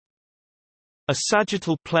A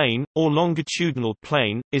sagittal plane, or longitudinal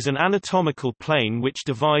plane, is an anatomical plane which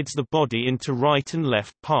divides the body into right and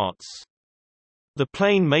left parts. The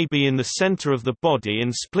plane may be in the center of the body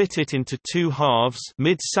and split it into two halves,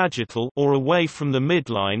 mid-sagittal, or away from the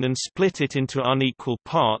midline and split it into unequal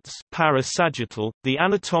parts, para-sagittal. The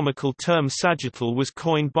anatomical term sagittal was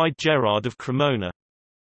coined by Gerard of Cremona.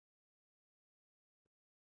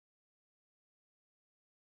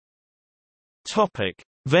 Topic: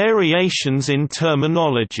 Variations in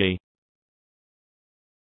terminology.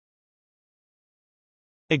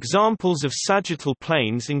 Examples of sagittal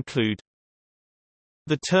planes include: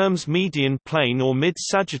 the terms median plane or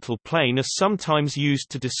mid-sagittal plane are sometimes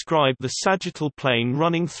used to describe the sagittal plane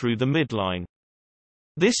running through the midline.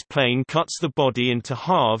 This plane cuts the body into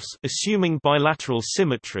halves, assuming bilateral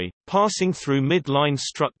symmetry, passing through midline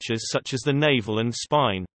structures such as the navel and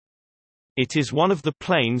spine. It is one of the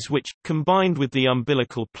planes which, combined with the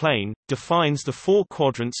umbilical plane, defines the four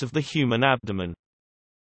quadrants of the human abdomen.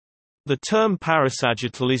 The term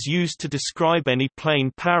parasagittal is used to describe any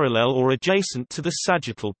plane parallel or adjacent to the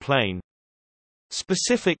sagittal plane.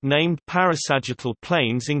 Specific named parasagittal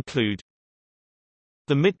planes include: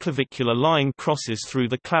 the midclavicular line crosses through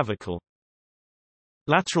the clavicle.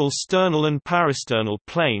 Lateral sternal and parasternal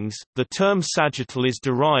planes. The term sagittal is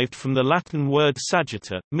derived from the Latin word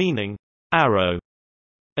sagitta, meaning arrow.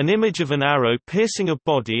 An image of an arrow piercing a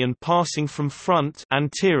body and passing from front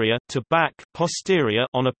anterior to back posterior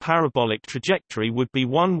on a parabolic trajectory would be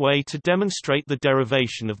one way to demonstrate the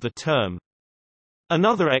derivation of the term.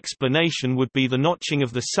 Another explanation would be the notching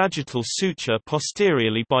of the sagittal suture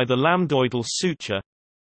posteriorly by the lambdoidal suture,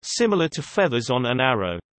 similar to feathers on an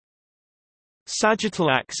arrow.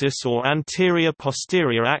 Sagittal axis or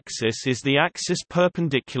anterior-posterior axis is the axis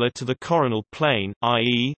perpendicular to the coronal plane,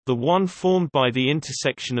 i.e., the one formed by the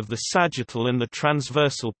intersection of the sagittal and the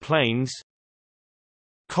transversal planes.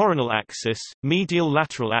 Coronal axis, medial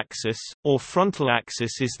lateral axis, or frontal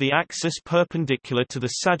axis is the axis perpendicular to the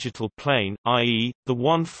sagittal plane, i.e., the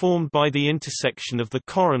one formed by the intersection of the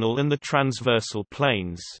coronal and the transversal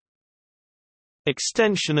planes.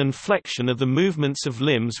 Extension and flexion are the movements of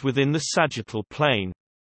limbs within the sagittal plane.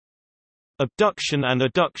 Abduction and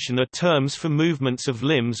adduction are terms for movements of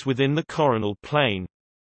limbs within the coronal plane.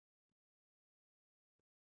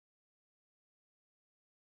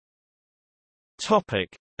 Topic: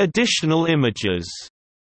 Additional images.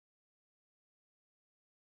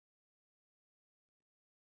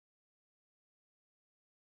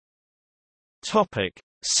 Topic: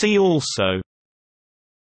 See also: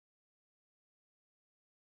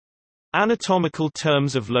 anatomical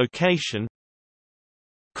terms of location,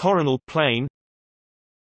 coronal plane,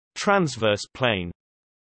 transverse plane.